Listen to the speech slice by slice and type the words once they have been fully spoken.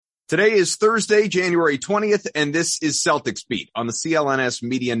Today is Thursday, January 20th, and this is Celtics Beat on the CLNS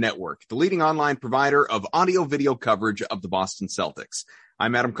Media Network, the leading online provider of audio-video coverage of the Boston Celtics.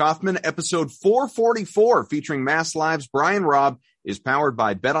 I'm Adam Kaufman. Episode 444 featuring Mass Live's Brian Robb is powered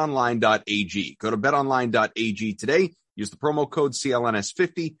by betonline.ag. Go to betonline.ag today. Use the promo code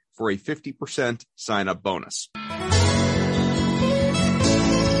CLNS50 for a 50% sign-up bonus.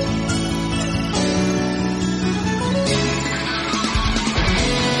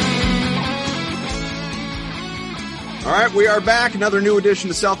 All right, we are back. Another new edition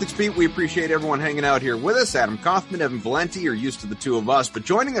of Celtics Beat. We appreciate everyone hanging out here with us. Adam Kaufman, Evan Valenti are used to the two of us, but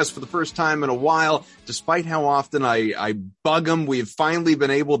joining us for the first time in a while, despite how often I bug him, we have finally been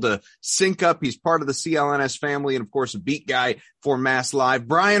able to sync up. He's part of the CLNS family and, of course, a beat guy for Mass Live.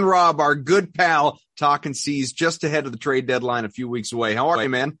 Brian Robb, our good pal, talking C's just ahead of the trade deadline a few weeks away. How are you,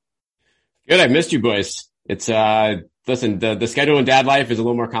 man? Good. I missed you boys. It's, listen, the schedule in dad life is a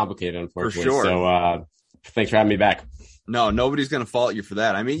little more complicated, unfortunately. For sure. So, thanks for having me back. No, nobody's going to fault you for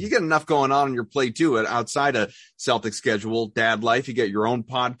that. I mean, you get enough going on your plate too, outside of Celtic schedule, dad life. You get your own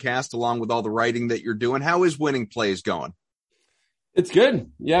podcast along with all the writing that you're doing. How is Winning Plays going? It's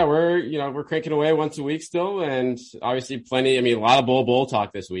good. Yeah, we're cranking away once a week still, and obviously plenty. I mean, a lot of bowl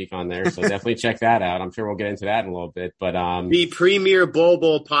talk this week on there, so definitely check that out. I'm sure we'll get into that in a little bit, but the premier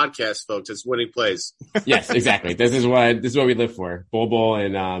bowl podcast, folks, is Winning Plays. Yes, exactly. This is what we live for. Bowl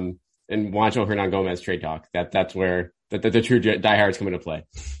and Juancho Hernan-Gomez trade talk. That's where the true diehards come into play.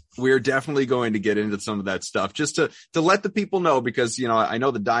 We're definitely going to get into some of that stuff just to let the people know, because, you know, I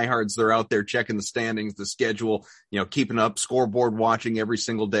know the diehards, they're out there checking the standings, the schedule, you know, keeping up, scoreboard watching every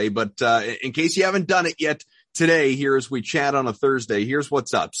single day. But, in case you haven't done it yet today, here as we chat on a Thursday, here's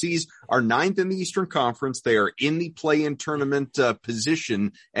what's up. C's are 9th in the Eastern Conference. They are in the play-in tournament,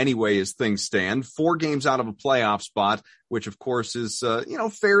 position anyway, as things stand, 4 games out of a playoff spot, which of course is,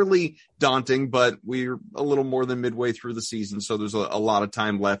 fairly daunting, but we're a little more than midway through the season. So there's a lot of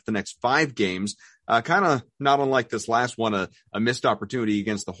time left. The next 5 games, kind of not unlike this last one, a missed opportunity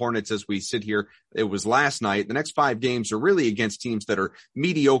against the Hornets as we sit here. It was last night. The next 5 games are really against teams that are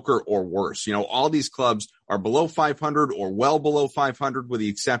mediocre or worse. You know, all these clubs are below 500 or well below 500, with the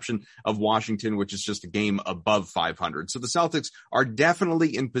exception of Washington, which is just a game above 500. So the Celtics are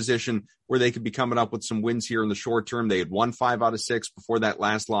definitely in position where they could be coming up with some wins here in the short term. They had won 5 out of 6 before that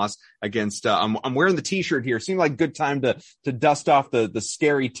last loss against, I'm wearing the t-shirt here. Seemed like a good time to dust off the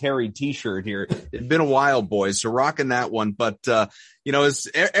Scary Terry t-shirt here. It's been a while, boys. So rocking that one. But, as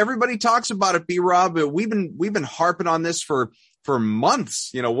everybody talks about it, B-Rob, we've been harping on this for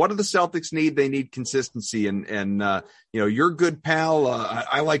months. You know, what do the Celtics need? They need consistency. And your good pal,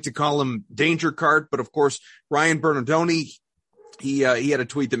 I like to call him Danger Cart, but of course, Ryan Bernardoni, he had a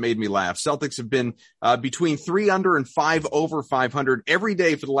tweet that made me laugh. Celtics have been between 3 under and 5 over 500 every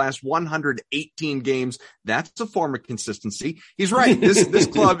day for the last 118 games. That's a form of consistency. He's right. This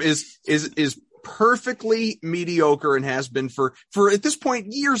club is perfectly mediocre and has been for at this point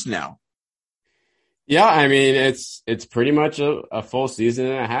years now. Yeah, I mean, it's pretty much a full season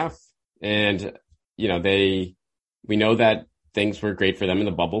and a half. And, we know that things were great for them in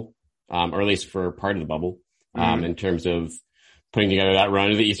the bubble, or at least for part of the bubble, in terms of putting together that run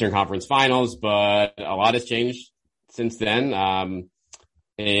to the Eastern Conference Finals. But a lot has changed since then.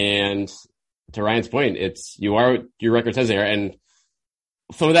 And to Ryan's point, your record says there. And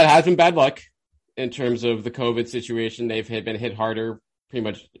some of that has been bad luck in terms of the COVID situation. They've been hit harder pretty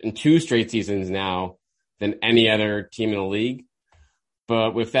much in 2 straight seasons now than any other team in the league.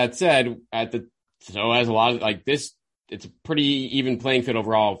 But with that said, as a lot of like this, it's a pretty even playing field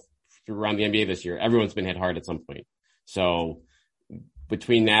overall around the NBA this year. Everyone's been hit hard at some point. So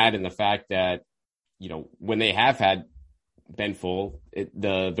between that and the fact that, when they have been full,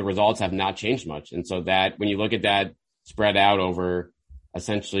 the results have not changed much. And so that when you look at that spread out over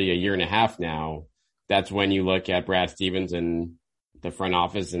essentially a year and a half now, that's when you look at Brad Stevens and the front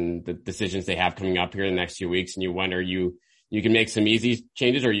office and the decisions they have coming up here in the next few weeks. And you wonder, you can make some easy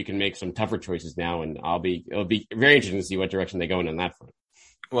changes or you can make some tougher choices now. And it'll be very interesting to see what direction they go in on that front.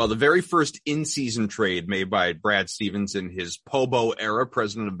 Well, the very first in-season trade made by Brad Stevens in his Pobo era,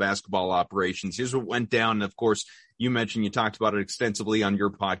 president of basketball operations. Here's what went down. And of course, you mentioned, you talked about it extensively on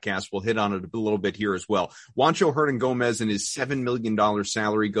your podcast. We'll hit on it a little bit here as well. Juancho Hernan-Gomez and his $7 million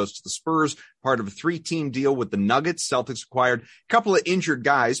salary goes to the Spurs, part of a 3-team deal with the Nuggets. Celtics acquired a couple of injured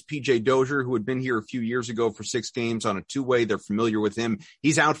guys, PJ Dozier, who had been here a few years ago for 6 games on a 2-way. They're familiar with him.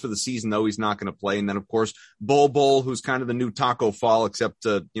 He's out for the season, though. He's not going to play. And then, of course, Bol, who's kind of the new Taco Fall, except,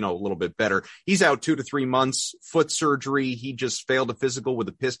 a little bit better. He's out 2 to 3 months, foot surgery. He just failed a physical with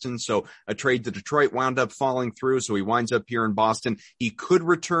the Pistons. So a trade to Detroit wound up falling through. So So he winds up here in Boston. He could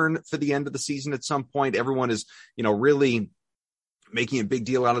return for the end of the season at some point. Everyone is, really making a big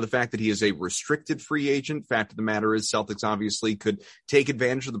deal out of the fact that he is a restricted free agent. Fact of the matter is Celtics obviously could take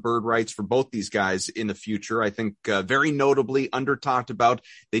advantage of the bird rights for both these guys in the future. I think very notably under talked about,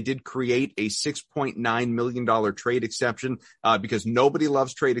 they did create a $6.9 million trade exception because nobody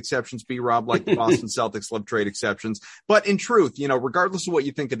loves trade exceptions, Rob, like the Boston Celtics love trade exceptions. But in truth, regardless of what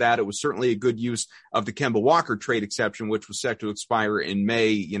you think of that, it was certainly a good use of the Kemba Walker trade exception, which was set to expire in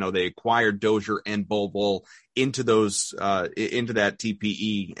May. They acquired Dozier and Bol into that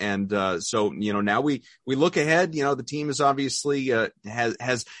TPE. And so now we look ahead. The team is obviously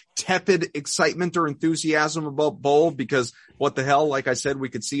has tepid excitement or enthusiasm about Bol because what the hell, like I said, we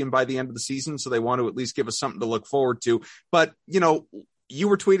could see him by the end of the season. So they want to at least give us something to look forward to. But, you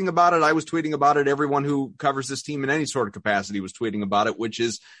were tweeting about it. I was tweeting about it. Everyone who covers this team in any sort of capacity was tweeting about it, which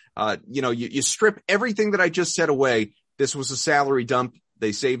is, you strip everything that I just said away. This was a salary dump.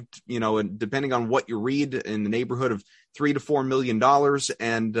 They saved, and depending on what you read, in the neighborhood of $3 to $4 million,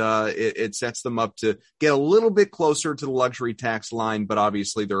 and it sets them up to get a little bit closer to the luxury tax line. But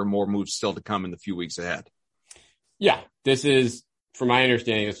obviously, there are more moves still to come in the few weeks ahead. Yeah, this is, from my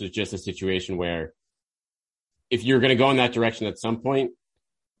understanding, this was just a situation where if you're going to go in that direction at some point,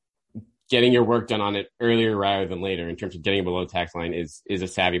 getting your work done on it earlier rather than later in terms of getting below tax line is a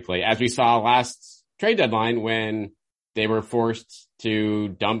savvy play. As we saw last trade deadline when they were forced to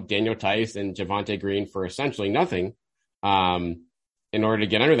dump Daniel Tice and Javonte Green for essentially nothing in order to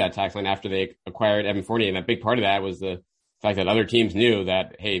get under that tax line after they acquired Evan Fournier. And a big part of that was the fact that other teams knew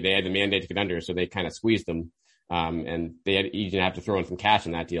that, hey, they had the mandate to get under, so they kind of squeezed them. And they had even have to throw in some cash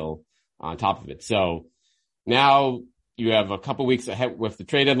in that deal on top of it. So now you have a couple weeks ahead with the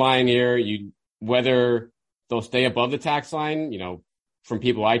trade deadline here. Whether they'll stay above the tax line, from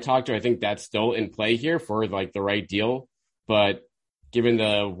people I talked to, I think that's still in play here for like the right deal. But given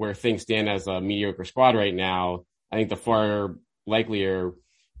where things stand as a mediocre squad right now, I think the far likelier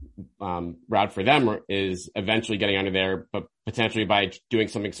route for them is eventually getting under there, but potentially by doing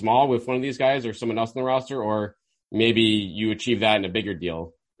something small with one of these guys or someone else in the roster, or maybe you achieve that in a bigger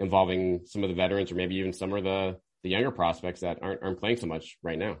deal involving some of the veterans or maybe even some of the younger prospects that aren't playing so much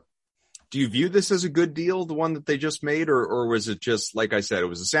right now. Do you view this as a good deal, the one that they just made, or was it just, like I said, it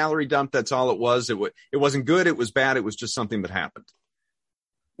was a salary dump? That's all it was. It wasn't good. It was bad. It was just something that happened.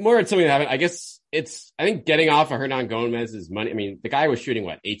 More it's something that happened. I guess I think getting off of Hernan Gomez's money. I mean, the guy was shooting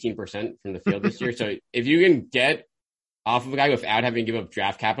 18% from the field this year. So if you can get off of a guy without having to give up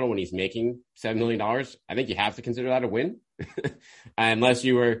draft capital when he's making $7 million, I think you have to consider that a win. Unless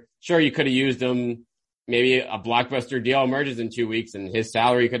you were sure you could have used him. Maybe a blockbuster deal emerges in 2 weeks and his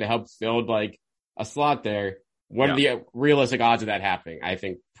salary could have helped build like a slot there. What are the realistic odds of that happening? I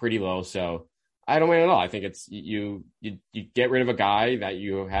think pretty low. So I don't win at all. I think it's you get rid of a guy that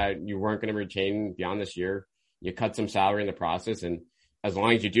you weren't going to retain beyond this year. You cut some salary in the process. And as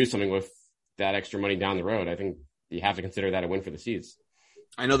long as you do something with that extra money down the road, I think you have to consider that a win for the Seeds.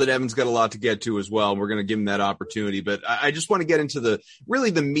 I know that Evan's got a lot to get to as well. We're going to give him that opportunity, but I just want to get into the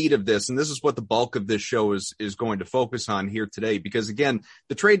meat of this. And this is what the bulk of this show is going to focus on here today, because again,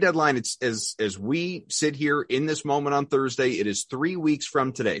 the trade deadline, it's as we sit here in this moment on Thursday, it is 3 weeks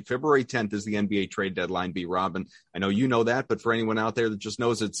from today. February 10th is the NBA trade deadline, Rob. And I know you know that, but for anyone out there that just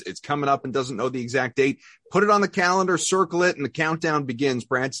knows it's coming up and doesn't know the exact date, put it on the calendar, circle it, and the countdown begins.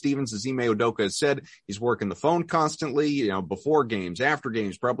 Brad Stevens, as Ime Udoka has said, he's working the phone constantly, before games, after games,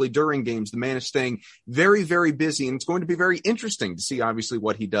 probably during games. The man is staying very, very busy, and it's going to be very interesting to see, obviously,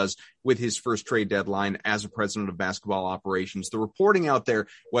 what he does with his first trade deadline as a president of basketball operations. The reporting out there,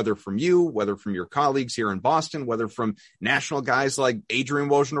 whether from you, whether from your colleagues here in Boston, whether from national guys like Adrian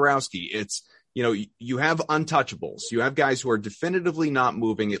Wojnarowski, it's, you have untouchables. You have guys who are definitively not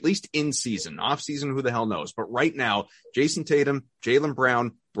moving, at least in season. Off season, who the hell knows? But right now, Jayson Tatum, Jaylen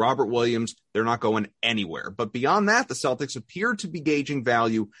Brown, Robert Williams, they're not going anywhere. But beyond that, the Celtics appear to be gauging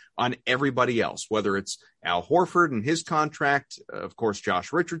value on everybody else, whether it's Al Horford and his contract, of course,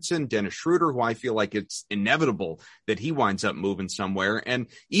 Josh Richardson, Dennis Schroeder, who I feel like it's inevitable that he winds up moving somewhere. And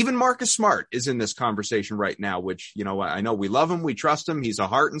even Marcus Smart is in this conversation right now, which, I know we love him. We trust him. He's a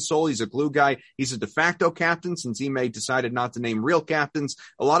heart and soul. He's a glue guy. He's a de facto captain since Ime decided not to name real captains.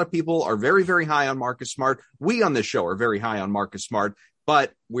 A lot of people are very, very high on Marcus Smart. We on this show are very high on Marcus Smart.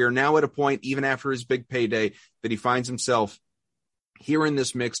 But we're now at a point, even after his big payday, that he finds himself here in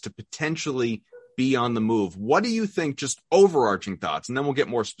this mix to potentially be on the move. What do you think, just overarching thoughts, and then we'll get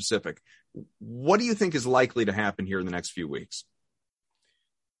more specific. What do you think is likely to happen here in the next few weeks?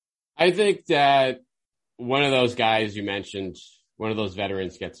 I think that one of those guys you mentioned, one of those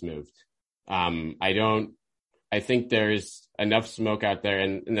veterans gets moved. I don't I think there's enough smoke out there,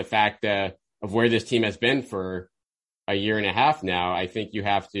 and the fact of where this team has been for a year and a half now, I think you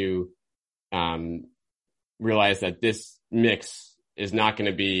have to realize that this mix is not going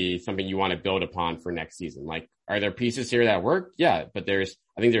to be something you want to build upon for next season. Like, are there pieces here that work? Yeah, but I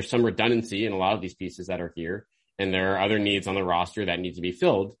think there's some redundancy in a lot of these pieces that are here, and there are other needs on the roster that need to be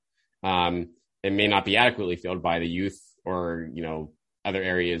filled. It may not be adequately filled by the youth or, other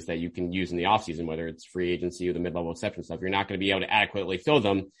areas that you can use in the offseason, whether it's free agency or the mid-level exception stuff. You're not going to be able to adequately fill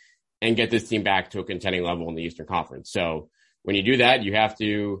them and get this team back to a contending level in the Eastern Conference. So when you do that, you have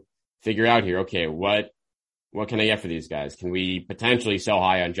to figure out here, okay, what can I get for these guys? Can we potentially sell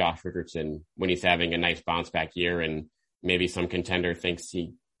high on Josh Richardson when he's having a nice bounce back year and maybe some contender thinks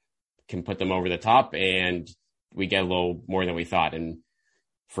he can put them over the top and we get a little more than we thought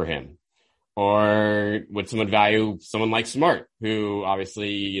for him? Or would someone value someone like Smart, who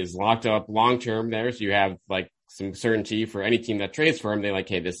obviously is locked up long-term there? So you have like some certainty for any team that trades for him. They're like,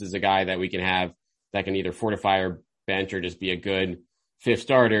 hey, this is a guy that we can have that can either fortify our bench or just be a good fifth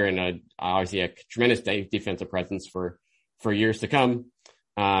starter and obviously a tremendous defensive presence for years to come.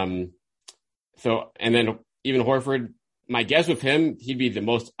 And then even Horford, my guess with him, he'd be the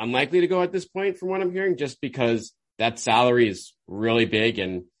most unlikely to go at this point from what I'm hearing, just because that salary is really big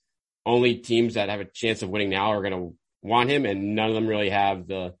and only teams that have a chance of winning now are going to want him, and none of them really have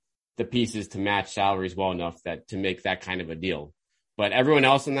the pieces to match salaries well enough to make that kind of a deal. But everyone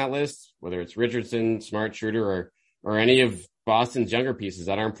else on that list, whether it's Richardson, Smart, Schroeder, or any of Boston's younger pieces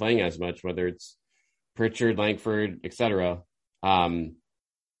that aren't playing as much, whether it's Pritchard, Langford, etc.,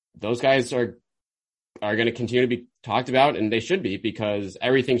 those guys are going to continue to be talked about, and they should be, because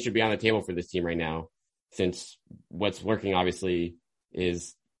everything should be on the table for this team right now, since what's working obviously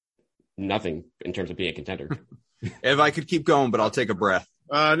is nothing in terms of being a contender. If I could keep going, but I'll take a breath.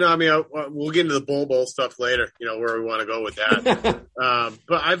 No, I mean, we'll get into the bowl stuff later, where we want to go with that.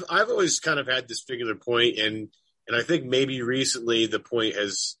 But I've always kind of had this singular point, and I think maybe recently the point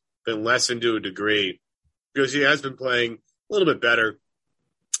has been lessened to a degree, because he has been playing a little bit better,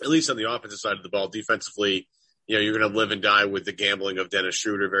 at least on the offensive side of the ball. Defensively, you're going to live and die with the gambling of Dennis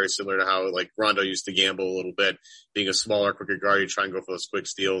Schroeder, very similar to how like Rondo used to gamble a little bit, being a smaller, quicker guard. You try and go for those quick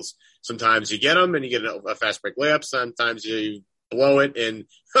steals. Sometimes you get them and you get a fast break layup. Sometimes you blow it and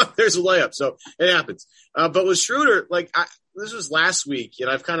there's a layup. So it happens. But with Schroeder, this was last week, and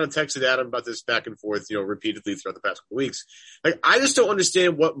I've kind of texted Adam about this back and forth, repeatedly throughout the past couple of weeks. I just don't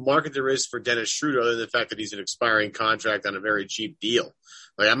understand what market there is for Dennis Schroeder, other than the fact that he's an expiring contract on a very cheap deal.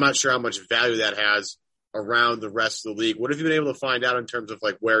 I'm not sure how much value that has around the rest of the league. What have you been able to find out in terms of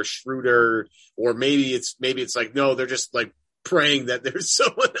where Schroeder, or maybe it's no, they're just praying that there's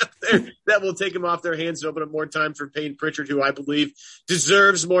someone up there that will take him off their hands and open up more time for Payne Pritchard, who I believe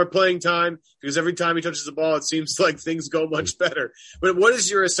deserves more playing time, because every time he touches the ball, it seems like things go much better. But what is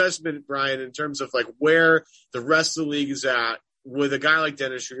your assessment, Brian, in terms of where the rest of the league is at with a guy like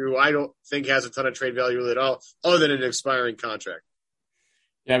Dennis Schroeder, who I don't think has a ton of trade value really at all, other than an expiring contract?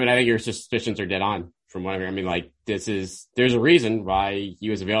 Yeah, I think your suspicions are dead on. From what I mean, there's a reason why he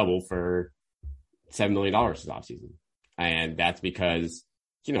was available for $7 million this offseason. And that's because,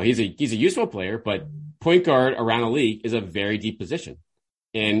 he's a useful player, but point guard around the league is a very deep position.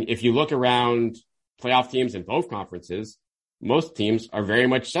 And if you look around playoff teams in both conferences, most teams are very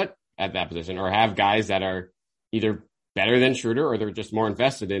much set at that position, or have guys that are either better than Schroeder, or they're just more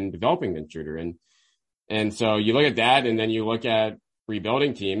invested in developing than Schroeder. And so you look at that, and then you look at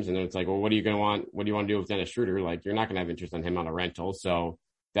rebuilding teams, and then it's well, what do you want to do with Dennis Schroeder? You're not going to have interest on him on a rental. So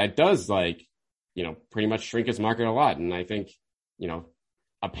that does pretty much shrink his market a lot. And I think,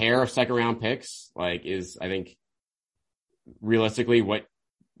 a pair of second round picks, is, I think, realistically what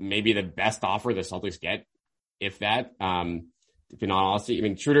maybe the best offer the Celtics get, if that, in all honesty. I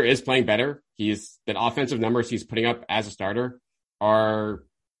mean, Schroeder is playing better. The offensive numbers he's putting up as a starter are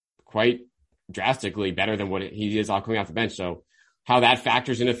quite drastically better than what he is all coming off the bench. So how that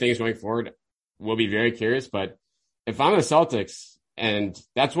factors into things going forward, we'll be very curious. But if I'm the Celtics, and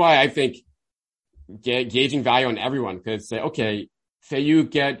that's why I think gauging value on everyone, because say you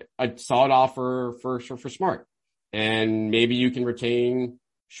get a solid offer for Smart, and maybe you can retain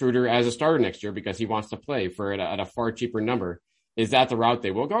Schroeder as a starter next year because he wants to play at a far cheaper number. Is that the route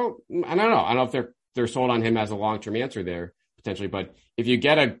they will go? I don't know. I don't know if they're sold on him as a long-term answer there potentially, but if you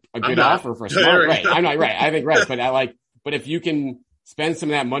get a good offer for Smart, right? I'm not right. I think right, but if you can spend some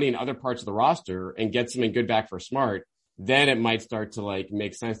of that money in other parts of the roster and get something good back for Smart, then it might start to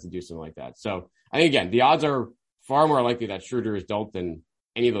make sense to do something like that. So I think, again, the odds are far more likely that Schroeder is dealt than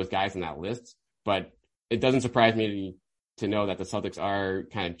any of those guys on that list, but it doesn't surprise me to know that the Celtics are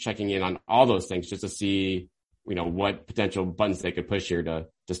kind of checking in on all those things just to see what potential buttons they could push here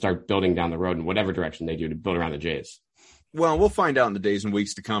to start building down the road in whatever direction they do to build around the Jays. Well, we'll find out in the days and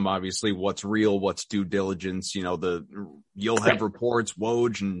weeks to come, obviously, what's real, what's due diligence. You'll have reports,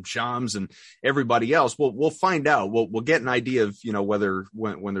 Woj and Shams and everybody else. We'll find out. We'll get an idea of, whether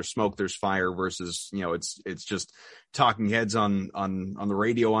when there's smoke, there's fire versus, it's just talking heads on the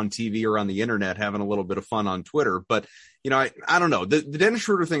radio, on TV, or on the internet, having a little bit of fun on Twitter. But, I don't know. The Dennis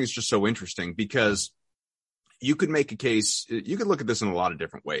Schroeder thing is just so interesting because you could make a case. You could look at this in a lot of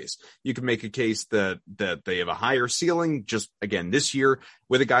different ways. You could make a case that they have a higher ceiling just again this year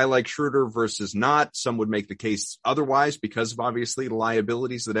with a guy like Schroeder versus not. Some would make the case otherwise because of obviously the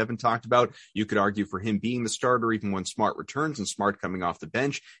liabilities that Evan talked about. You could argue for him being the starter even when Smart returns and Smart coming off the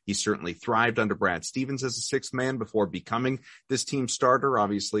bench. He certainly thrived under Brad Stevens as a sixth man before becoming this team's starter.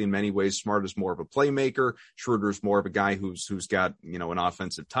 Obviously, in many ways, Smart is more of a playmaker. Schroeder is more of a guy who's got, an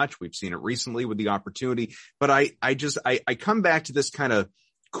offensive touch. We've seen it recently with the opportunity, but I come back to this kind of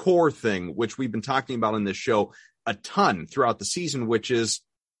core thing, which we've been talking about in this show a ton throughout the season, which is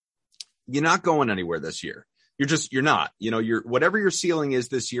you're not going anywhere this year. You're not, whatever your ceiling is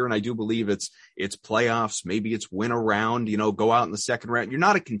this year. And I do believe it's playoffs. Maybe it's win a round, go out in the second round. You're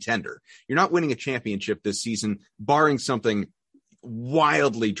not a contender. You're not winning a championship this season, barring something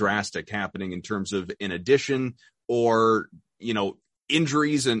wildly drastic happening in terms of an addition or,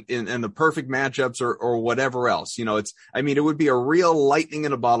 injuries and the perfect matchups or whatever else. It would be a real lightning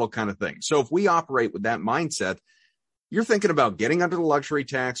in a bottle kind of thing. So if we operate with that mindset, you're thinking about getting under the luxury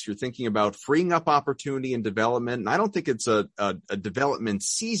tax. You're thinking about freeing up opportunity and development. And I don't think it's a development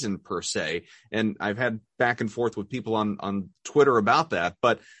season per se. And I've had back and forth with people on Twitter about that,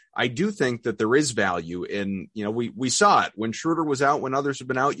 but I do think that there is value in, we saw it when Schroeder was out, when others have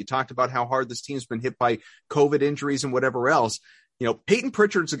been out. You talked about how hard this team's been hit by COVID injuries and whatever else. Peyton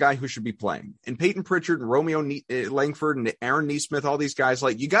Pritchard's a guy who should be playing, and Peyton Pritchard and Romeo Langford and Aaron Nesmith, all these guys,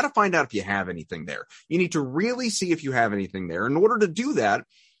 you got to find out if you have anything there. You need to really see if you have anything there. In order to do that,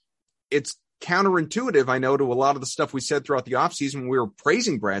 it's counterintuitive, I know, to a lot of the stuff we said throughout the offseason when we were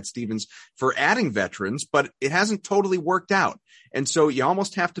praising Brad Stevens for adding veterans, but it hasn't totally worked out. And so you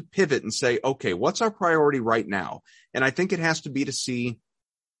almost have to pivot and say, okay, what's our priority right now? And I think it has to be to see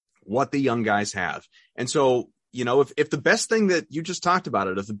what the young guys have. And so, if the best thing that you just talked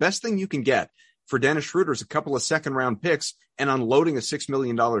about if the best thing you can get for Dennis Schroeder is a couple of second round picks and unloading a $6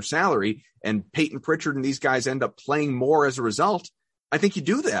 million salary, and Peyton Pritchard and these guys end up playing more as a result, I think you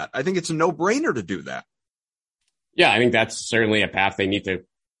do that. I think it's a no brainer to do that. Yeah. I think that's certainly a path they need to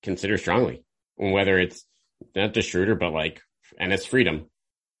consider strongly, whether it's not just Schroeder, but and it's Freedom.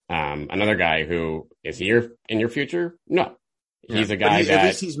 Another guy who is here in your future. No. He's a guy that at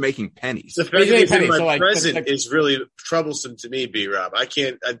least he's making pennies. The fact that he's my present is really troublesome to me, B. Rob. I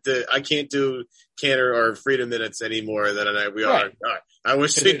can't do Cantor or Freedom minutes anymore than we are. Right. I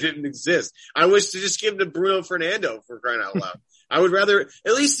wish they didn't exist. I wish to just give them to Bruno Fernando, for crying out loud. I would rather,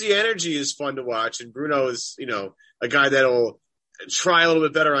 at least the energy is fun to watch, and Bruno is, a guy that'll try a little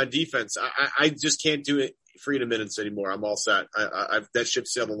bit better on defense. I just can't do it Freedom minutes anymore. I'm all set. That ship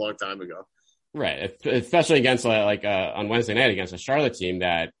sailed a long time ago. Right. Especially against on Wednesday night against a Charlotte team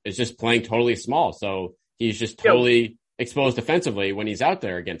that is just playing totally small. So he's just totally exposed defensively when he's out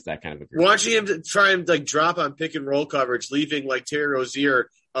there against that kind of a group. Watching him try and drop on pick and roll coverage, leaving Terry Rozier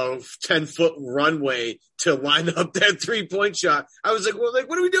a 10-foot runway to line up that 3-point shot. I was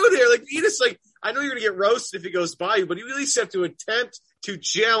what are we doing here? Enos, I know you're going to get roasted if he goes by you, but you at least have to attempt to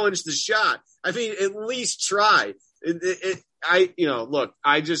challenge the shot. At least try. The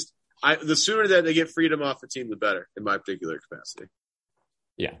sooner that they get Freedom off the team, the better, in my particular capacity.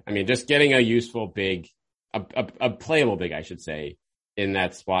 Yeah. Just getting a useful big, a playable big, I should say, in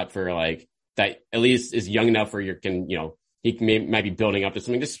that spot for that at least is young enough where he might be building up to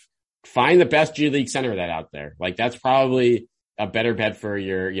something. Just find the best G League center out there. That's probably a better bet for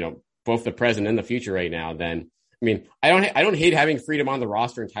your, both the present and the future right now than, I don't hate having Freedom on the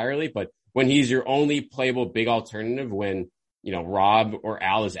roster entirely, but when he's your only playable big alternative when, Robb or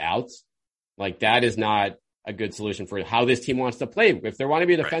Al is out, that is not a good solution for how this team wants to play. If they want to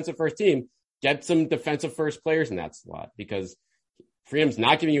be a defensive first team, get some defensive first players in that slot, because Freedom's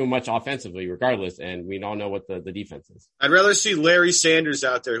not giving you much offensively regardless, and we all know what the defense is. I'd rather see Larry Sanders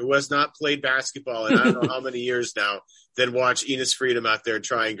out there, who has not played basketball in I don't know how many years now, than watch Enos Freedom out there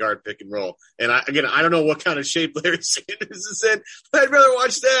try and guard pick and roll. And I don't know what kind of shape Larry Sanders is in, but I'd rather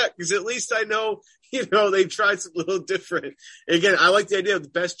watch that, because at least I know, they've tried something a little different. Again, I like the idea of the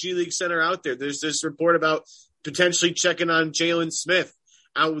best G League center out there. There's this report about potentially checking on Jalen Smith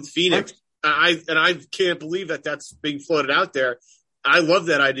out with Phoenix. I can't believe that that's being floated out there. I love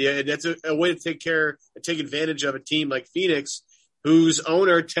that idea. And that's a way to take advantage of a team like Phoenix, whose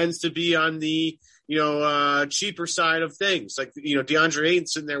owner tends to be on the, cheaper side of things. Like, DeAndre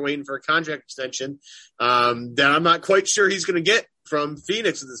Ayton's sitting there waiting for a contract extension that I'm not quite sure he's going to get from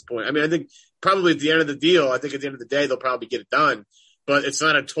Phoenix at this point. I mean, I think probably at the end of the deal, at the end of the day, they'll probably get it done, but it's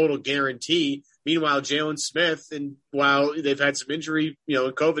not a total guarantee. Meanwhile, Jalen Smith, and while they've had some injury,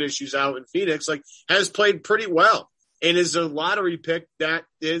 and COVID issues out in Phoenix, has played pretty well and is a lottery pick that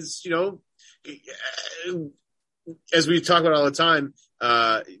is, as we talk about all the time,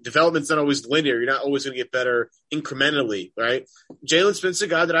 development's not always linear. You're not always going to get better incrementally, right? Jalen Smith's a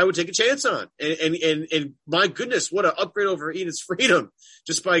guy that I would take a chance on. And my goodness, what an upgrade over Enos Freedom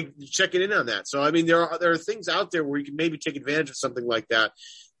just by checking in on that. So, I mean, there are things out there where you can maybe take advantage of something like that.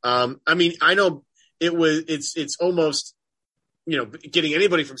 I mean, I know it's almost, getting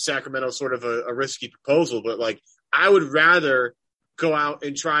anybody from Sacramento sort of a risky proposal, but I would rather go out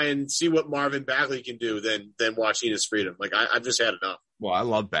and try and see what Marvin Bagley can do than watch Enos Freedom. I've just had enough. Well, I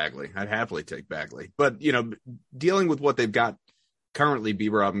love Bagley. I'd happily take Bagley, but dealing with what they've got currently,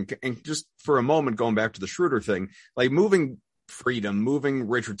 Robb, and just for a moment, going back to the Schroeder thing, moving Freedom, moving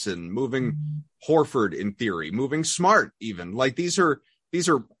Richardson, moving Horford in theory, moving Smart, even these are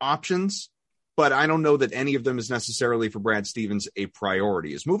options, but I don't know that any of them is necessarily for Brad Stevens a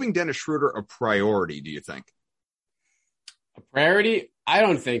priority. Is moving Dennis Schroeder a priority, do you think? A priority? I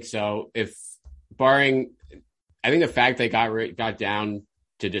don't think so. I think the fact they got down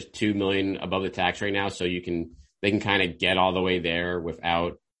to just $2 million above the tax right now, so they can kind of get all the way there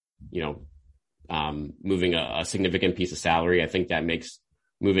without, moving a significant piece of salary. I think that makes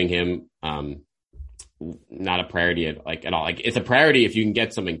moving him not a priority at all. It's a priority if you can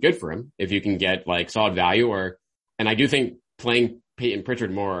get something good for him, if you can get solid value, and I do think playing Peyton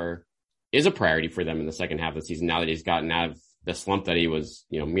Pritchard more is a priority for them in the second half of the season now that he's gotten out of the slump that he was,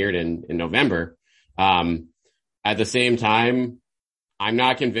 mirrored in November. At the same time, I'm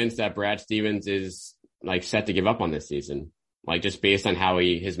not convinced that Brad Stevens is set to give up on this season. Just based on how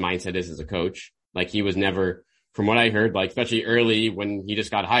his mindset is as a coach. He was never, from what I heard, especially early when he just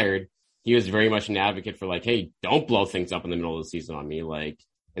got hired, he was very much an advocate for hey, don't blow things up in the middle of the season on me.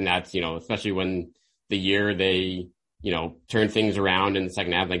 And that's, especially when the year they, turned things around in the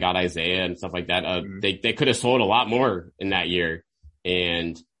second half, they got Isaiah and stuff like that. They could have sold a lot more in that year.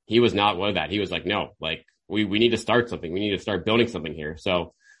 And he was not one of that. He was no, we need to start something. We need to start building something here.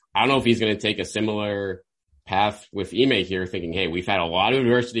 So I don't know if he's going to take a similar path with Ime here, thinking, hey, we've had a lot of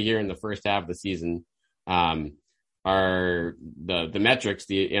adversity here in the first half of the season. The metrics,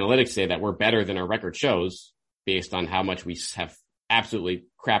 the analytics say that we're better than our record shows based on how much we have absolutely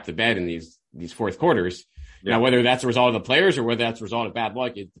crapped the bed in these fourth quarters. Yeah. Now, whether that's a result of the players or whether that's a result of bad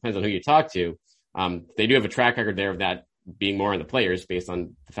luck, it depends on who you talk to. They do have a track record there of that being more on the players based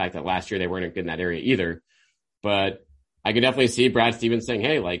on the fact that last year they weren't good in that area either. But I could definitely see Brad Stevens saying,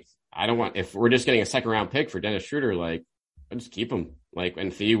 hey, I don't want, if we're just getting a second round pick for Dennis Schroeder, I'll just keep him.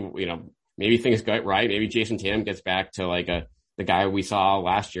 And see, maybe things go right. Maybe Jayson Tatum gets back to the guy we saw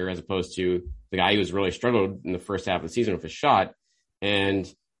last year as opposed to the guy who's really struggled in the first half of the season with his shot.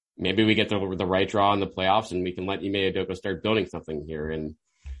 And maybe we get the right draw in the playoffs and we can let Ime Udoka start building something here.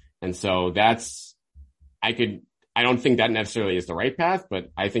 And so I don't think that necessarily is the right path, but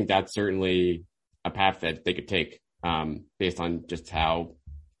I think that's certainly a path that they could take, based on just how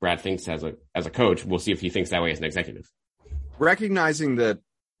Brad thinks as a coach. We'll see if he thinks that way as an executive. Recognizing that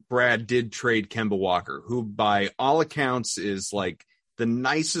Brad did trade Kemba Walker, who by all accounts is the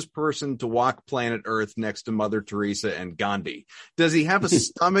nicest person to walk planet Earth next to Mother Teresa and Gandhi. Does he have a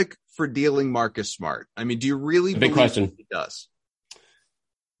stomach for dealing Marcus Smart? I mean, do you really big question he does?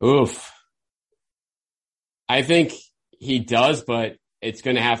 Oof. I think he does, but it's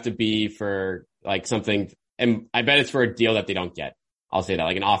going to have to be for something, and I bet it's for a deal that they don't get. I'll say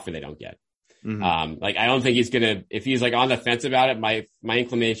that, an offer they don't get. Mm-hmm. I don't think he's going to, if he's on the fence about it, my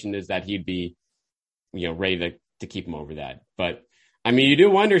inclination is that he'd be, ready to keep him over that. But I mean, you do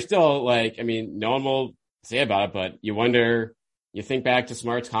wonder still, no one will say about it, but you think back to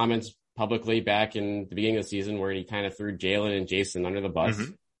Smart's comments publicly back in the beginning of the season where he kind of threw Jalen and Jayson under the bus.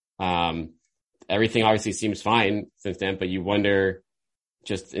 Mm-hmm. Everything obviously seems fine since then, but you wonder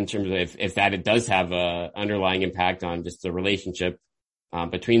just in terms of if that it does have a underlying impact on just the relationship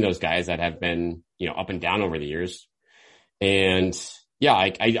between those guys that have been, up and down over the years. And yeah,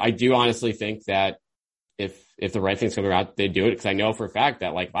 I do honestly think that if the right thing's coming out, they do it. Cause I know for a fact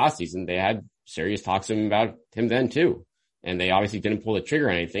that last season they had serious talks to him about him then too. And they obviously didn't pull the trigger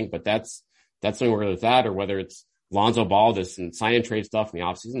or anything, but that's something whether it's that or whether it's Lonzo Ball, this and sign and trade stuff in the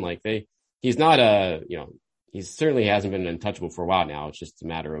offseason. He's not he certainly hasn't been untouchable for a while now. It's just a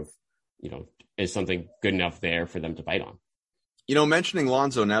matter of, is something good enough there for them to bite on? Mentioning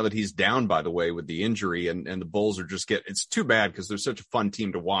Lonzo now that he's down, by the way, with the injury and the Bulls are just it's too bad because they're such a fun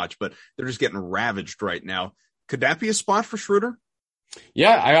team to watch, but they're just getting ravaged right now. Could that be a spot for Schroeder?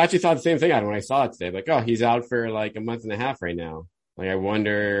 Yeah, I actually thought the same thing when I saw it today. Like, oh, he's out for like a month and a half right now. Like, I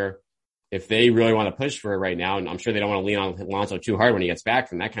wonder if they really want to push for it right now. And I'm sure they don't want to lean on Lonzo too hard when he gets back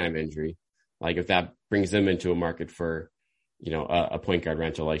from that kind of injury. Like, if that brings them into a market for, a point guard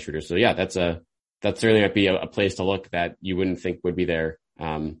rental like Schroeder. So yeah, that certainly might be a place to look that you wouldn't think would be there,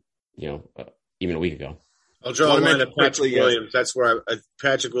 even a week ago. I'll draw a line at Patrick Williams. That's where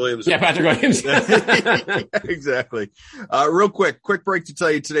Patrick Williams. Yeah, Patrick Williams. Exactly. Real quick break to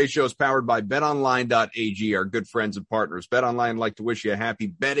tell you today's show is powered by betonline.ag, our good friends and partners. BetOnline would like to wish you a happy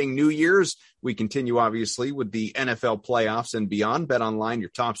betting New Year's. We continue, obviously, with the NFL playoffs and beyond. BetOnline, your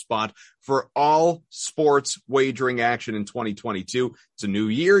top spot for all sports wagering action in 2022. It's a new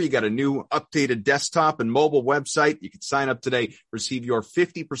year. You got a new updated desktop and mobile website. You can sign up today, receive your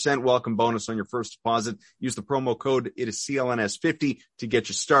 50% welcome bonus on your first deposit. Use the promo code CLNS50 to get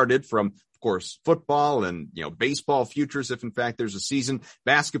you started from, of course, football and, baseball futures, if in fact there's a season,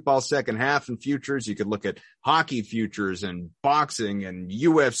 basketball second half and futures. You could look at hockey futures and boxing and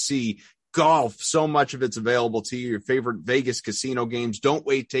UFC, golf. So much of it's available to you. Your favorite Vegas casino games. Don't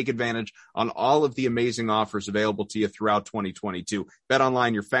wait. Take advantage on all of the amazing offers available to you throughout 2022.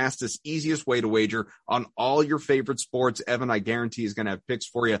 BetOnline, your fastest, easiest way to wager on all your favorite sports. Evan, I guarantee, is going to have picks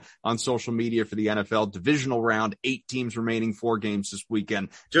for you on social media for the NFL divisional round. 8 teams remaining, 4 games this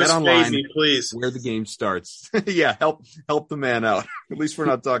weekend. Just BetOnline, me, please. Where the game starts. Yeah, help the man out. At least we're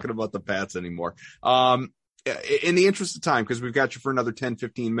not talking about the Pats anymore. In the interest of time, because we've got you for another 10,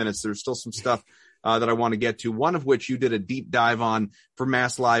 15 minutes, there's still some stuff that I want to get to, one of which you did a deep dive on for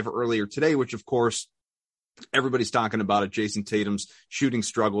Mass Live earlier today, which, of course, everybody's talking about it. Jayson Tatum's shooting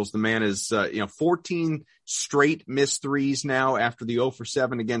struggles. The man is, 14 straight missed threes now after the 0 for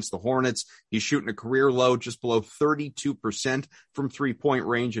 7 against the Hornets. He's shooting a career low, just below 32% from 3-point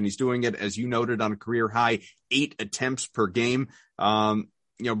range, and he's doing it, as you noted, on a career high 8 attempts per game.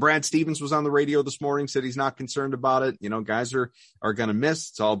 Brad Stevens was on the radio this morning, said he's not concerned about it. Guys are going to miss.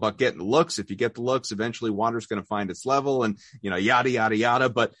 It's all about getting the looks. If you get the looks, eventually water's going to find its level and, yada, yada, yada.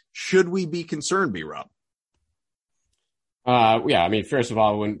 But should we be concerned, B-Rob? Yeah. I mean, first of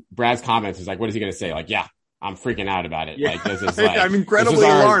all, when Brad's comments is like, what is he going to say? Like, yeah, I'm freaking out about it. Yeah. Like, this is like, I'm incredibly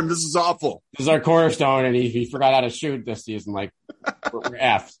alarmed. This is awful. This is our cornerstone. And he forgot how to shoot this season. Like, we're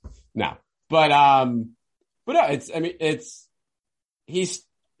F's. No, but no,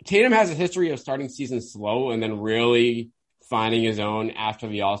 Tatum has a history of starting seasons slow and then really finding his own after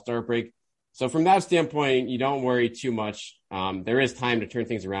the All-Star break. So from that standpoint, you don't worry too much. There is time to turn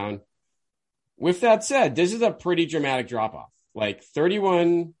things around. With that said, this is a pretty dramatic drop-off. Like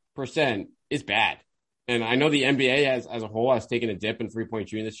 31% is bad. And I know the NBA as a whole has taken a dip in 3-point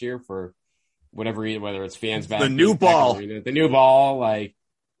shooting this year for whatever reason, whether it's fans back. The new ball. The new ball. Like,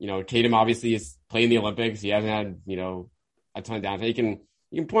 Tatum obviously is playing the Olympics. He hasn't had, a ton of downtime. You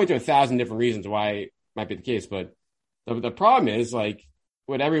can point to 1,000 different reasons why it might be the case, but the problem is like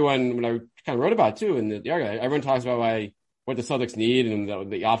when I kind of wrote about too in the article, everyone talks about what the Celtics need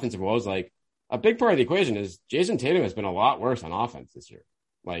and the offensive woes. Like a big part of the equation is Jayson Tatum has been a lot worse on offense this year,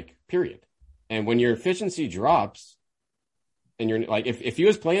 like period. And when your efficiency drops and you're like, if he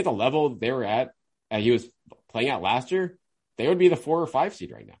was playing at the level they were at, he was playing at last year, they would be the 4 or 5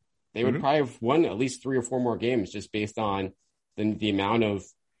 seed right now. They would probably have won at least 3 or 4 more games just based on the amount of,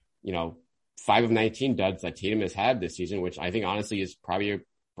 5 of 19 duds that Tatum has had this season, which I think honestly is probably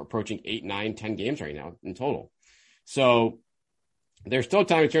approaching 8, 9, 10 games right now in total. So there's still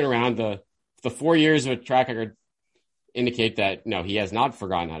time to turn around. The 4 years of a track record indicate that no, he has not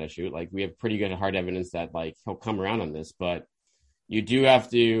forgotten how to shoot. Like we have pretty good hard evidence that like he'll come around on this, but you do have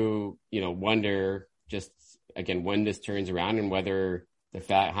to, wonder just again, when this turns around and whether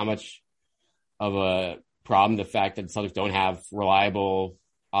how much of a problem the fact that the Celtics don't have reliable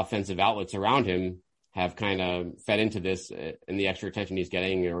offensive outlets around him have kind of fed into this and the extra attention he's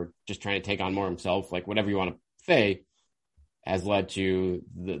getting or just trying to take on more himself, like whatever you want to say, has led to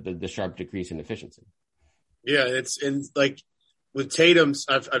the sharp decrease in efficiency. Yeah, and like with Tatum,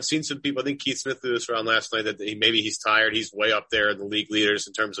 I've seen some people, I think Keith Smith threw this around last night, that maybe he's tired. He's way up there in the league leaders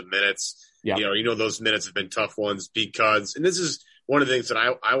in terms of minutes. Yeah. Those minutes have been tough ones because, and this is one of the things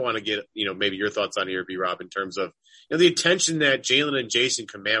that I want to get, maybe your thoughts on here, B-Rob, in terms of, the attention that Jalen and Jayson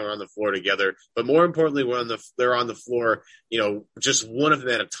command on the floor together, but more importantly, they're on the floor, just one of them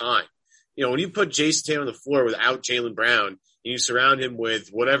at a time. When you put Jayson Tatum on the floor without Jaylen Brown, and you surround him with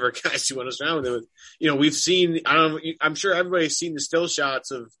whatever guys you want to surround him with. We've seen, I'm sure everybody's seen the still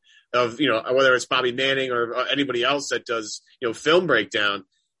shots of, whether it's Bobby Manning or anybody else that does, film breakdown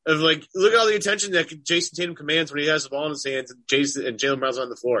of like, look at all the attention that Jayson Tatum commands when he has the ball in his hands and Jaylen Brown's on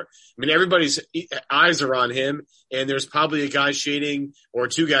the floor. I mean, everybody's eyes are on him, and there's probably a guy shading or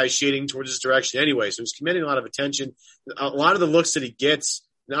two guys shading towards his direction anyway. So he's commanding a lot of attention. A lot of the looks that he gets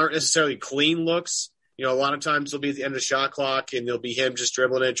aren't necessarily clean looks. A lot of times they'll be at the end of the shot clock and there'll be him just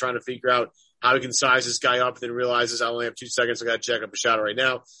dribbling it, trying to figure out how he can size this guy up, and then realizes I only have 2 seconds. I got to check up a shot right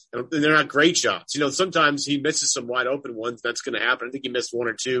now. And they're not great shots. Sometimes he misses some wide open ones. That's going to happen. I think he missed 1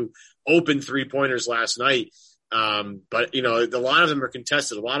 or 2 open 3-pointers last night. But a lot of them are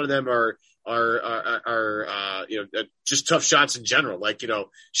contested. A lot of them are just tough shots in general. Like,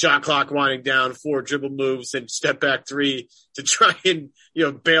 shot clock winding down, 4 dribble moves, and step back 3 to try and,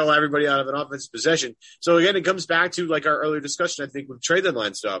 bail everybody out of an offensive possession. So again, it comes back to like our earlier discussion, I think, with trade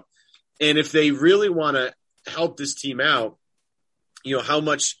deadline stuff. And if they really want to help this team out, how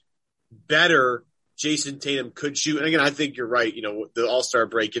much better Jayson Tatum could shoot. And again, I think you're right. The All-Star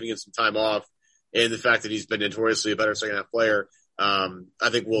break, giving him some time off, and the fact that he's been notoriously a better second half player. I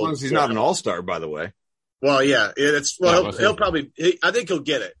think as long as he's not an All-Star, by the way. Well, yeah, he'll probably, I think he'll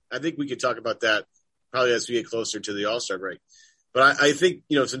get it. I think we could talk about that probably as we get closer to the All-Star break. But I think,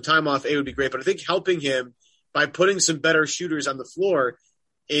 some time off would be great. But I think helping him by putting some better shooters on the floor,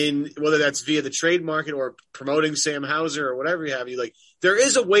 in whether that's via the trade market or promoting Sam Hauser or whatever you have, there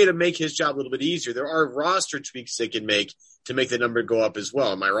is a way to make his job a little bit easier. There are roster tweaks they can make to make the number go up as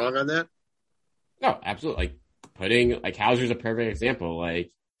well. Am I wrong on that? No, absolutely. Putting Hauser's a perfect example. I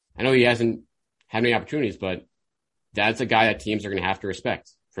know he hasn't had many opportunities, but that's a guy that teams are going to have to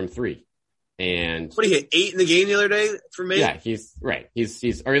respect from 3. And what, he hit 8 in the game the other day for me? Yeah, he's right.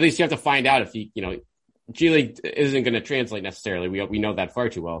 He's, or at least you have to find out if he, G League isn't going to translate necessarily. We know that far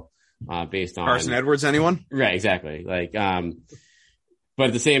too well, based on Carson Edwards. Anyone? Right, exactly. But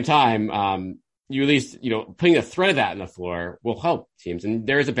at the same time, you at least putting a threat of that on the floor will help teams, and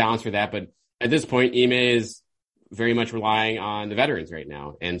there is a balance for that. But at this point, Ime is very much relying on the veterans right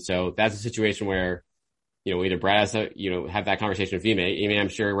now, and so that's a situation where either Brad has to have that conversation with Ime. Ime, I'm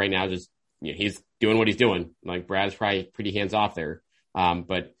sure right now just he's doing what he's doing. Like, Brad's probably pretty hands off there,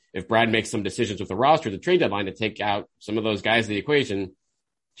 but if Brad makes some decisions with the roster, the trade deadline, to take out some of those guys in the equation,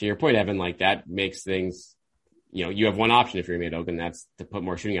 to your point, Evan, that makes things, you have one option if you're Ime Udoka, and that's to put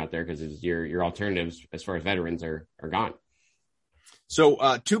more shooting out there, because your alternatives as far as veterans are gone.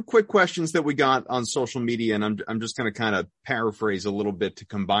 So 2 quick questions that we got on social media, and I'm just going to kind of paraphrase a little bit to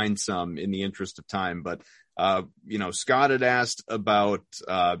combine some in the interest of time. But, Scott had asked about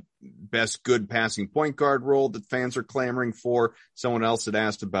best good passing point guard role that fans are clamoring for. Someone else had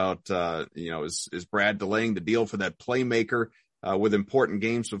asked about, is Brad delaying the deal for that playmaker with important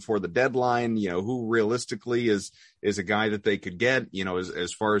games before the deadline? Who realistically is a guy that they could get,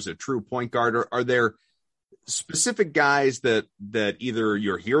 as far as a true point guard? Or are there specific guys that either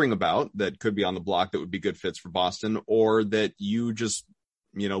you're hearing about that could be on the block that would be good fits for Boston, or that you just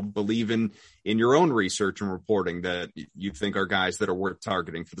believe in your own research and reporting that you think are guys that are worth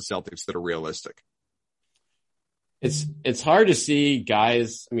targeting for the Celtics that are realistic? It's hard to see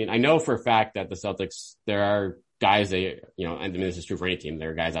guys. I mean, I know for a fact that the Celtics, there are guys that, and this is true for any team,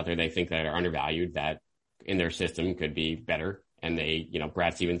 there are guys out there they think that are undervalued, that in their system could be better. And they,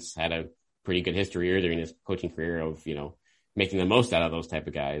 Brad Stevens had a pretty good history during his coaching career of, making the most out of those type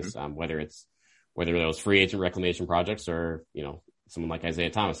of guys, whether those free agent reclamation projects or, someone like Isaiah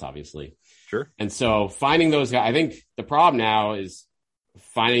Thomas, obviously. Sure. And so finding those guys, I think the problem now is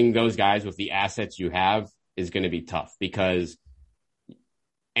finding those guys with the assets you have is going to be tough, because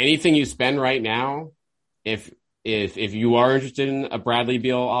anything you spend right now, if you are interested in a Bradley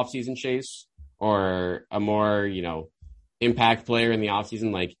Beal offseason chase or a more, impact player in the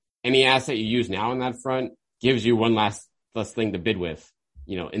offseason, any asset you use now in that front gives you one less thing to bid with,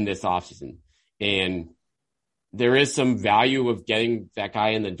 in this offseason. And there is some value of getting that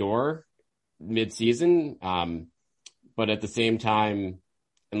guy in the door mid-season. But at the same time,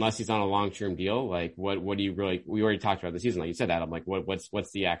 unless he's on a long-term deal, what do you really, we already talked about the season. Like you said, Adam,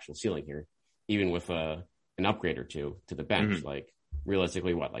 what's the actual ceiling here? Even with an upgrade or two to the bench,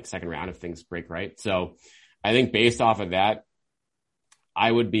 realistically, second round if things break right. So I think based off of that, I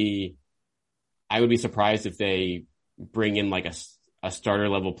would be surprised if they bring in a starter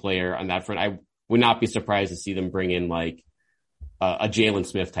level player on that front. I would not be surprised to see them bring in a Jalen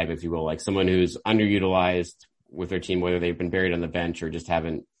Smith type, if you will, someone who's underutilized with their team, whether they've been buried on the bench or just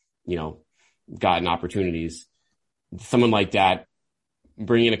haven't, gotten opportunities. Someone like that,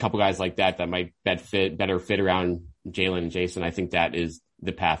 bring in a couple guys like that might better fit around Jaylen and Jayson, I think that is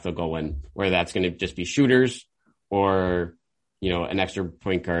the path they'll go in, where that's going to just be shooters or, an extra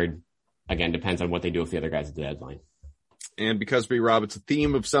point guard. Again, depends on what they do with the other guys at the deadline. And because Robb, it's a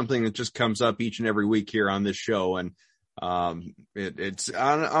theme of something that just comes up each and every week here on this show. And it's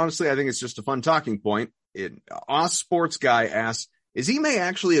honestly, I think it's just a fun talking point. Us Sports Guy asks, is Ime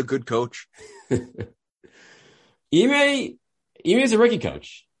actually a good coach? Ime is a rookie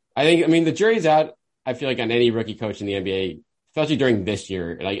coach. The jury's out, I feel like, on any rookie coach in the NBA, especially during this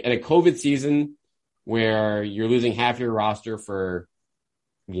year. Like in a COVID season where you're losing half your roster for,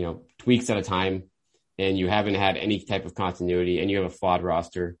 weeks at a time, and you haven't had any type of continuity, and you have a flawed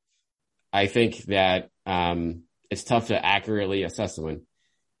roster, I think that it's tough to accurately assess someone.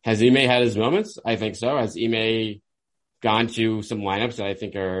 Has Ime had his moments? I think so. Has Ime gone to some lineups that I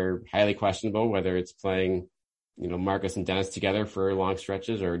think are highly questionable, whether it's playing, Marcus and Dennis together for long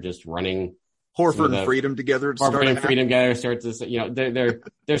stretches or just running Horford and Freedom together.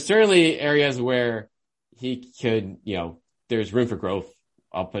 There's certainly areas where he could, there's room for growth.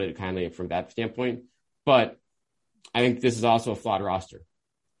 I'll put it kindly from that standpoint. But I think this is also a flawed roster.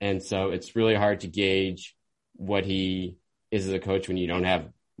 And so it's really hard to gauge what he is as a coach when you don't have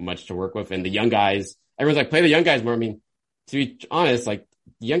much to work with. And the young guys, everyone's like, play the young guys more. To be honest, like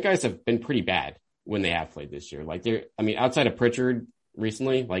the young guys have been pretty bad when they have played this year. Like outside of Pritchard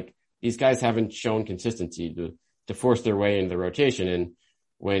recently, like these guys haven't shown consistency to force their way into the rotation. And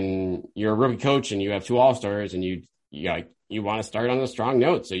when you're a rookie coach and you have two all-stars and you want to start on a strong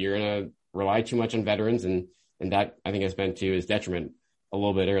note, so you're going to rely too much on veterans, and that I think has been to his detriment a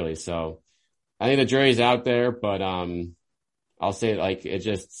little bit early. So I think the jury's out there, but I'll say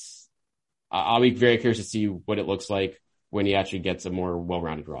I'll be very curious to see what it looks like when he actually gets a more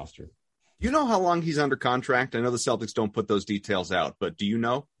well-rounded roster. Do you know how long he's under contract? I know the Celtics don't put those details out, but do you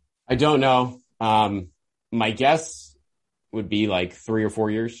know? I don't know. My guess would be like 3 or 4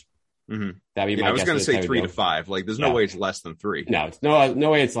 years. Mm-hmm. That'd be my guess. I was going to say 3 to 5. Like, there's no way it's less than 3. No, it's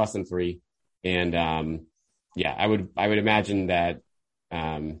no way it's less than 3. And I would imagine that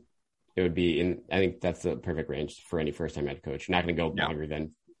it would be in. I think that's the perfect range for any first-time head coach. You're not going to go longer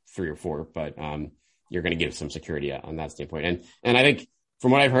than 3 or 4, but you're going to give some security on that standpoint. And I think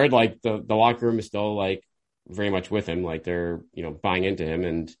from what I've heard, like the locker room is still like very much with him. Like they're buying into him,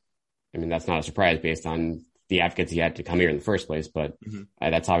 and that's not a surprise based on the advocates he had to come here in the first place, but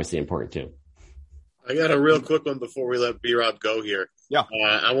that's obviously important too. I got a real quick one before we let B-Rob go here. Yeah.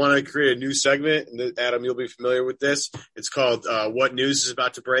 I want to create a new segment, and Adam, you'll be familiar with this. It's called What News is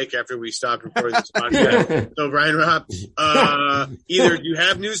About to Break After We Stop Recording this podcast. So, Brian, Robb, either do you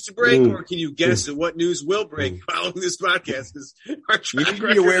have news to break, or can you guess at what news will break following this podcast? You need to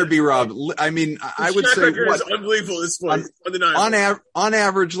be aware, B-Rob. I would say it's unbelievable at this point. On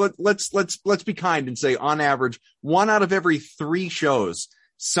average, let's be kind and say on average, 1 out of every 3 shows,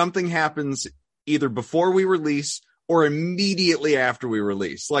 something happens either before we release or immediately after we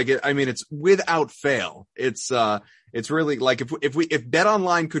release. Like, it's without fail. It's really like if Bet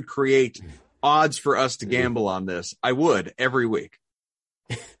Online could create odds for us to gamble on this, I would every week.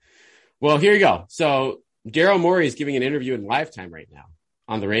 Well, here you go. So Daryl Morey is giving an interview in live time right now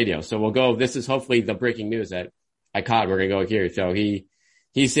on the radio. So we'll go, this is hopefully the breaking news that I caught. We're going to go here. So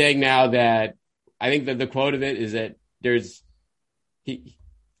he's saying now that I think that the quote of it is that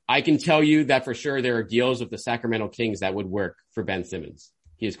I can tell you that for sure there are deals with the Sacramento Kings that would work for Ben Simmons.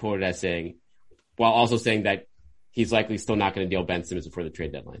 He is quoted as saying, while also saying that he's likely still not going to deal Ben Simmons before the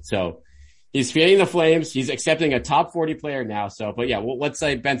trade deadline. So he's feeding the flames. He's accepting a top 40 player now. So, but yeah, let's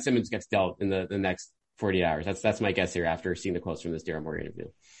say Ben Simmons gets dealt in the next 40 hours. That's my guess here after seeing the quotes from this Daryl Morey interview.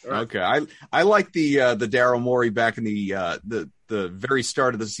 Okay. I like the Daryl Morey back in the very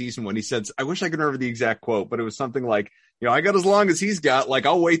start of the season when he said, I wish I could remember the exact quote, but it was something like, I got as long as he's got, like,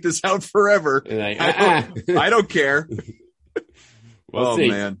 I'll wait this out forever. Like, I don't care. We'll see.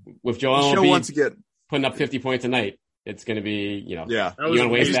 Man. With Joel Embiid putting up 50 points a night, it's going to be, Yeah.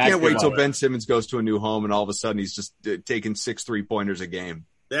 You just can't wait till Ben Simmons goes to a new home and all of a sudden he's just taking 6 3-pointers a game.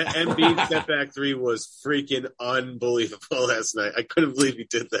 That Embiid step back 3 was freaking unbelievable last night. I couldn't believe he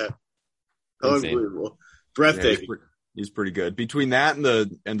did that. Unbelievable. Breathtaking. Yeah, he's pretty good. Between that and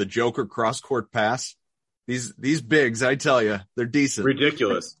the Joker cross-court pass, these bigs, I tell you, they're decent.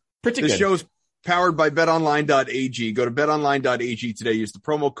 Ridiculous. Pretty this good. show's powered by betonline.ag. Go to betonline.ag today. Use the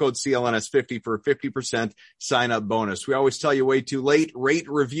promo code CLNS50 for a 50% sign-up bonus. We always tell you way too late. Rate,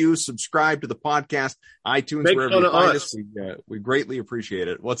 review, subscribe to the podcast, iTunes, Make wherever fun you of find us. us. We greatly appreciate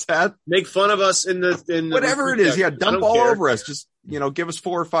it. What's that? Make fun of us in the whatever it is. Yeah, dump all over us. Just, give us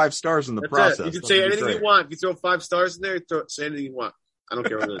 4 or 5 stars in the process. You can say anything you want. You throw 5 stars in there, say anything you want. I don't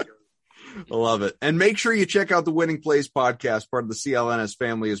care what it is. I love it. And make sure you check out the Winning Plays podcast, part of the CLNS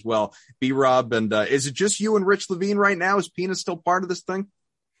family as well. Robb, and is it just you and Rich Levine right now? Is Pina still part of this thing?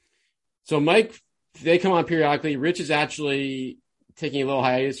 So Mike, they come on periodically. Rich is actually taking a little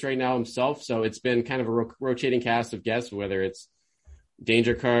hiatus right now himself. So it's been kind of a rotating cast of guests, whether it's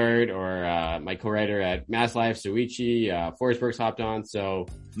Danger Card or my co-writer at Mass Life, Soichi, Forsberg's hopped on. So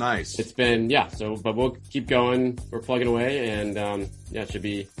nice. It's been, but we'll keep going. We're plugging away, and it should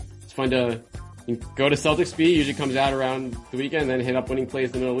be, it's fun to go to Celtics Speed. Usually comes out around the weekend, and then hit up Winning Plays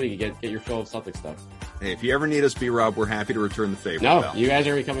in the middle of the league. Get your fill of Celtics stuff. Hey, if you ever need us, Robb, we're happy to return the favor. No, pal. You guys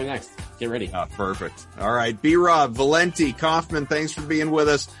are coming next. Get ready. Perfect. All right. Robb, Valenti, Kaufman, thanks for being with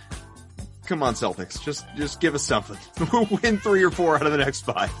us. Come on, Celtics. Just give us something. Win 3 or 4 out of the next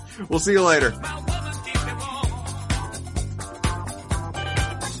 5. We'll see you later.